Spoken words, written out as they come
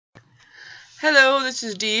Hello, this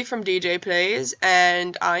is Dee from DJ Plays,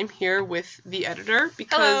 and I'm here with the editor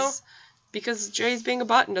because Jay's being a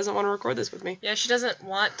butt and doesn't want to record this with me. Yeah, she doesn't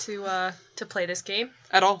want to play this game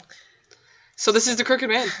at all. So this is the Crooked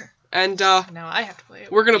Man, and now I have to play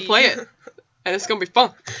it. We're gonna play it, and it's gonna be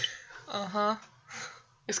fun.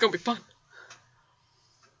 It's gonna be fun.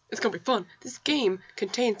 It's gonna be fun. This game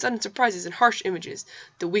contains sudden surprises and harsh images.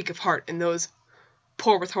 The weak of heart and those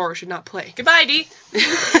poor with horror should not play. Goodbye, Dee.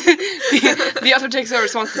 The author takes no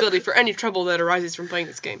responsibility for any trouble that arises from playing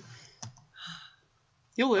this game.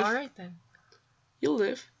 You'll live. All right, then. You'll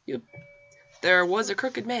live. There was a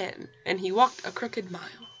crooked man, and he walked a crooked mile.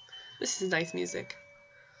 This is nice music.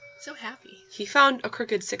 So happy. He found a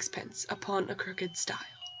crooked sixpence upon a crooked stile.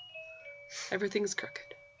 Everything's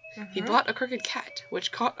crooked. He bought a crooked cat,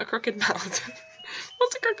 which caught a crooked mouse.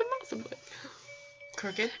 What's a crooked mouse like?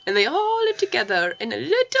 Crooked. And they all lived together in a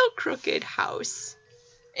little crooked house.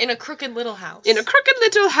 In a crooked little house. In a crooked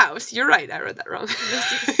little house. You're right, I read that wrong.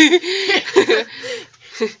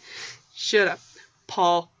 Shut up.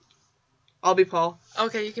 Paul. I'll be Paul.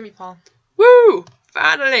 Okay, you can be Paul. Woo!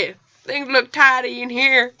 Finally! Things look tidy in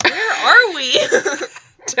here. Where are we?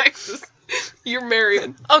 Texas. You're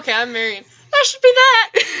Marion. Okay, I'm Marion. That should be that.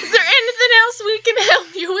 Is there anything else we can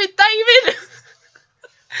help you with, David?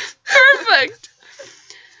 Perfect.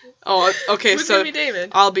 Oh, okay, Who's so gonna be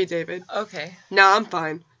David? I'll be David. Okay. Nah, I'm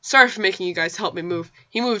fine. Sorry for making you guys help me move.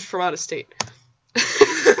 He moved from out of state.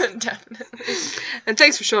 Definitely. And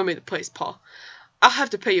thanks for showing me the place, Paul. I'll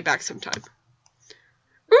have to pay you back sometime.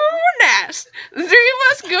 Ooh, nice. The three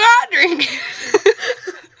of us go out drinking.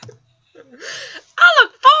 I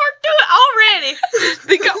look forward to it already.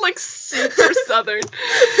 They got like super southern.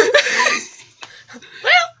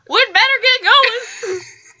 Well, we'd better get going.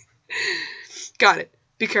 Got it.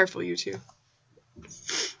 Be careful, you two.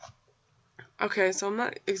 Okay, so I'm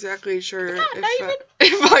not exactly sure if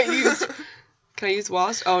I use... Can I use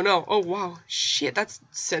WASD? Oh, no. Oh, wow. Shit, that's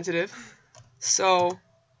sensitive. So...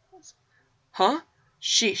 Huh?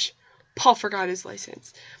 Sheesh. Paul forgot his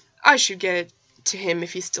license. I should get it to him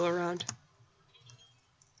if he's still around.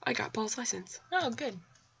 I got Paul's license. Oh, good.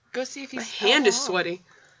 Go see if he's... My hand is sweaty.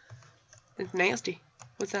 It's nasty.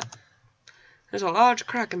 What's that? There's a large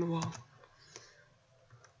crack in the wall.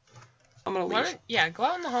 I'm gonna leave. Yeah, go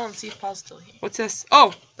out in the hall and see if Paul's still here. What's this?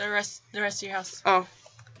 Oh! The rest of your house. Oh.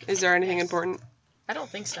 Is there anything important? I don't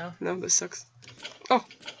think so. No, this sucks. Oh,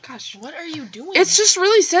 gosh. What are you doing? It's just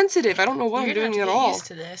really sensitive. I don't know what I'm doing at all. You're used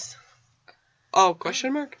to this. Oh,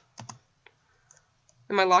 question mark?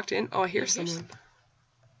 Am I locked in? Oh, I hear someone.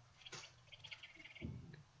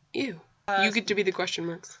 Ew. You get to be the question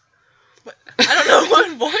marks. What? I don't know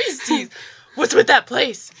what voice to use. What's with that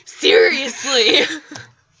place? Seriously.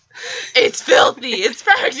 It's filthy. It's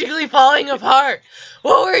practically falling apart.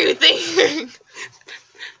 What were you thinking?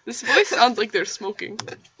 This voice sounds like they're smoking.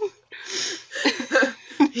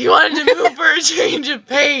 He wanted to move for a change of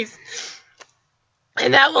pace.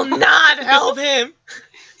 And that will not help him.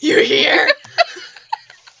 You hear?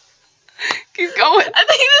 Keep going. I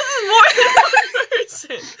think this is more than one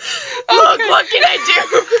person. Look, what can I do?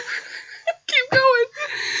 Keep going.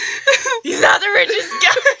 He's not the richest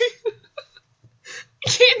guy.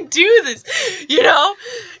 Can't do this, you know?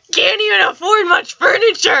 Can't even afford much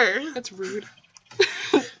furniture. That's rude.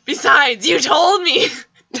 Besides, you told me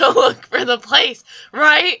to look for the place,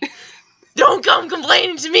 right? Don't come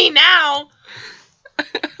complaining to me now.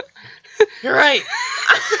 You're right.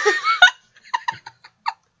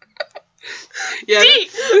 Yeah, Dee,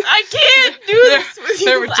 I can't do this with you.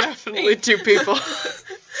 There were laughing. definitely two people.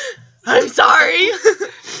 I'm sorry.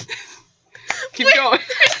 Keep going.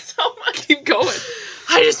 So much. Keep going.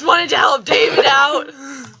 I just wanted to help David out.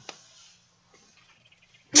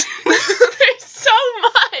 There's so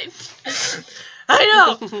much.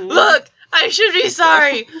 I know. Look, I should be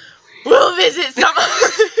sorry. We'll visit some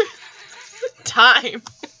other time.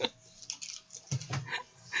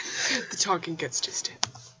 The talking gets distant.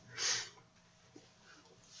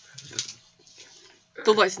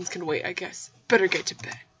 The license can wait, I guess. Better get to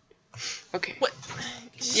bed. Okay. What?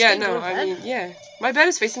 Yeah, no, I mean, yeah. My bed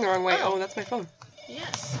is facing the wrong way. Oh, that's my phone.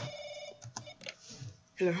 Yes.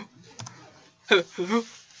 Hello? Hello? Hello?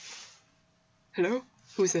 Hello?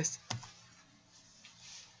 Who's this?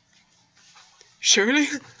 Shirley?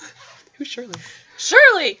 Who's Shirley?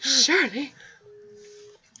 Shirley! Shirley?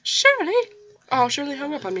 Shirley? Oh, Shirley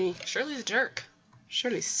hung up on me. Shirley's a jerk.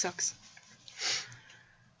 Shirley sucks.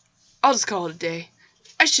 I'll just call it a day.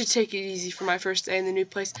 I should take it easy for my first day in the new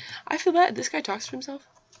place. I feel bad. This guy talks to himself.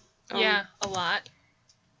 Yeah, a lot.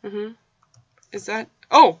 Mm-hmm. Is that...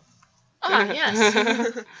 Oh! Ah,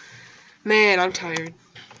 yes. Man, I'm tired.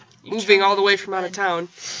 moving all the way from out of town.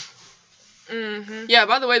 Mm-hmm. Yeah,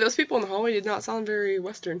 by the way, those people in the hallway did not sound very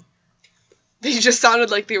Western. They just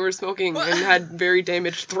sounded like they were smoking and had very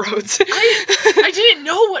damaged throats. I didn't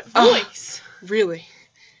know what voice. Really?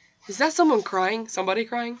 Is that someone crying? Somebody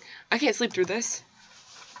crying? I can't sleep through this.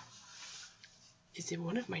 Is it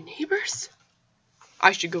one of my neighbors?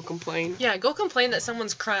 I should go complain. Yeah, go complain that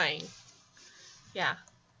someone's crying. Yeah.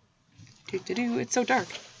 Do-do-do, it's so dark.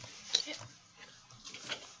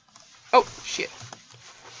 Oh, shit.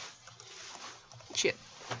 Shit.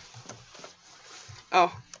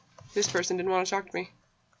 Oh, this person didn't want to talk to me.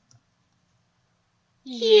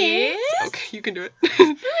 Yes? Okay, you can do it.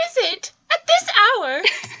 Who is it? At this hour?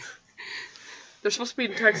 They're supposed to be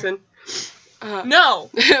texting. No.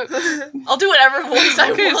 I'll do whatever voice I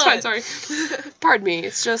want. Okay, it's fine, sorry. Pardon me,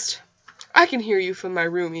 it's just... I can hear you from my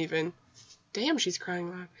room, even. Damn, she's crying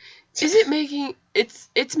loud. Is it making...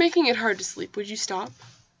 It's making it hard to sleep. Would you stop?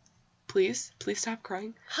 Please? Please stop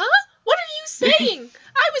crying. Huh? What are you saying?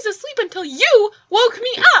 I was asleep until you woke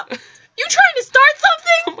me up. You trying to start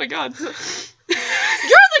something? Oh my god. You're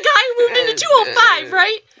the guy who moved into 205,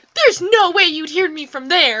 right? There's no way you'd hear me from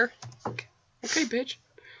there. Okay, bitch.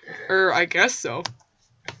 I guess so.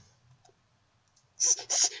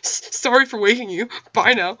 Sorry for waking you.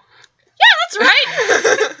 Bye now. Yeah, that's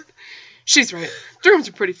right. She's right. The rooms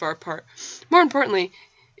are pretty far apart. More importantly,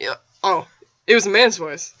 it was a man's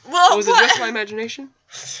voice. Well, was it just my imagination?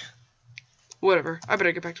 Whatever. I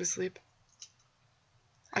better get back to sleep.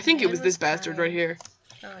 I think it was this bastard right here.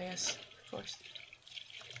 Oh, yes. Of course.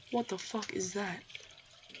 What the fuck is that?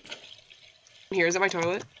 Here, is that my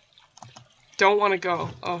toilet? Don't want to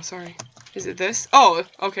go. Oh, sorry. Is it this? Oh,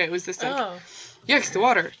 okay, it was this thing. Oh. Yikes, the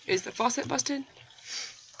water. Is the faucet busted?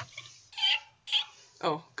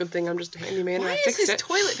 Oh, good thing I'm just a handyman and I fixed it.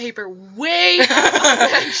 Why is his toilet paper way up on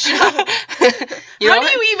that shelf? How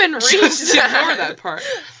do you even reach just that? ignore that part.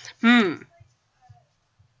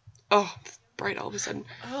 Oh, it's bright all of a sudden.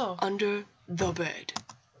 Oh. Under the bed.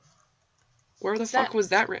 Where the fuck was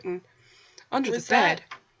that written? Under the bed.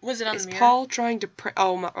 Was it on the mirror? Is Paul trying to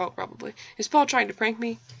probably. Is Paul trying to prank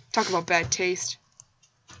me? Talk about bad taste.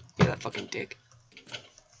 Yeah, that fucking dick.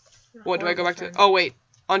 What, do I go back to? Oh, wait.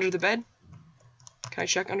 Under the bed? Can I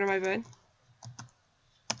check under my bed?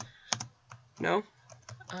 No?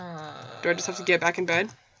 Do I just have to get back in bed?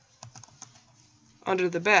 Under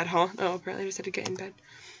the bed, huh? Oh, apparently I just had to get in bed.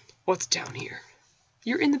 What's down here?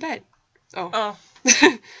 You're in the bed. Oh.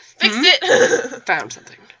 Fixed it! Found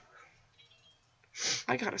something.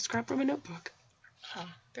 I got a scrap from a notebook. Oh,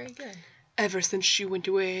 very good. Ever since she went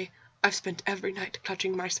away, I've spent every night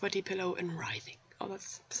clutching my sweaty pillow and writhing. Oh,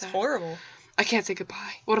 that's sad. It's horrible. I can't say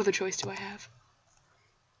goodbye. What other choice do I have?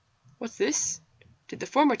 What's this? Did the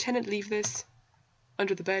former tenant leave this?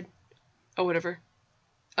 Under the bed? Oh, whatever.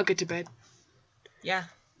 I'll get to bed. Yeah.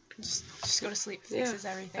 Just go to sleep. Fixes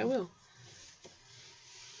everything. I will.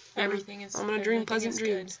 Everything is. I'm gonna dream pleasant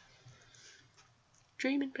dreams.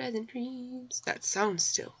 Dreaming pleasant dreams. That sounds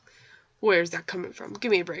still. Where's that coming from?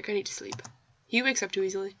 Give me a break. I need to sleep. He wakes up too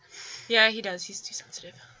easily. Yeah, he does. He's too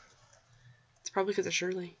sensitive. It's probably because of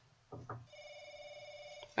Shirley.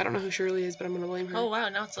 I don't know who Shirley is, but I'm gonna blame her. Oh wow,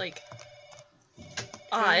 now it's like.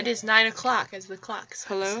 It is 9 o'clock as the clock says.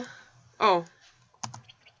 Hello? Oh.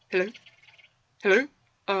 Hello? Hello?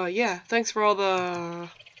 Yeah, thanks for all the...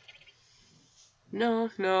 No,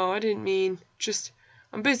 I didn't mean... Just,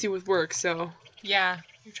 I'm busy with work, so... Yeah,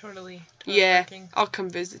 you're totally working. I'll come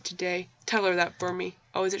visit today. Tell her that for me.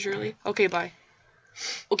 Oh, is it Shirley? Okay, bye.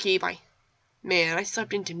 Okay, bye. Man, I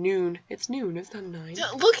slept into noon. It's noon, it's not 9.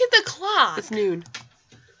 Look at the clock! It's noon.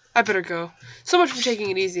 I better go. So much for taking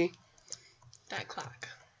it easy. That clock.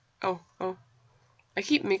 Oh. I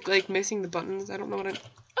keep missing the buttons. I don't know what I'm...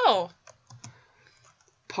 Oh.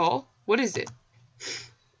 Paul? What is it?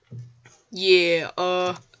 Yeah,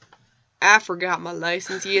 I forgot my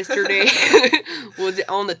license yesterday. Was it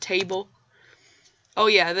on the table? Oh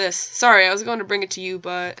yeah, this. Sorry, I was going to bring it to you,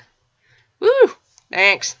 but... Woo!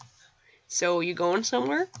 Thanks. So, you going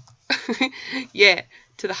somewhere? Yeah,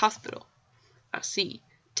 to the hospital. I see.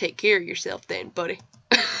 Take care of yourself then, buddy.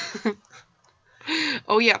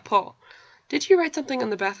 Oh yeah, Paul. Did you write something on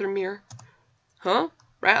the bathroom mirror? Huh?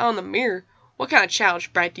 Right on the mirror? What kind of challenge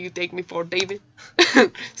sprite do you take me for, David?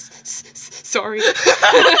 Sorry.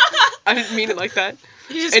 I didn't mean it like that.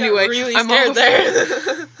 He just got really scared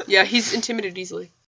there. Yeah, he's intimidated easily.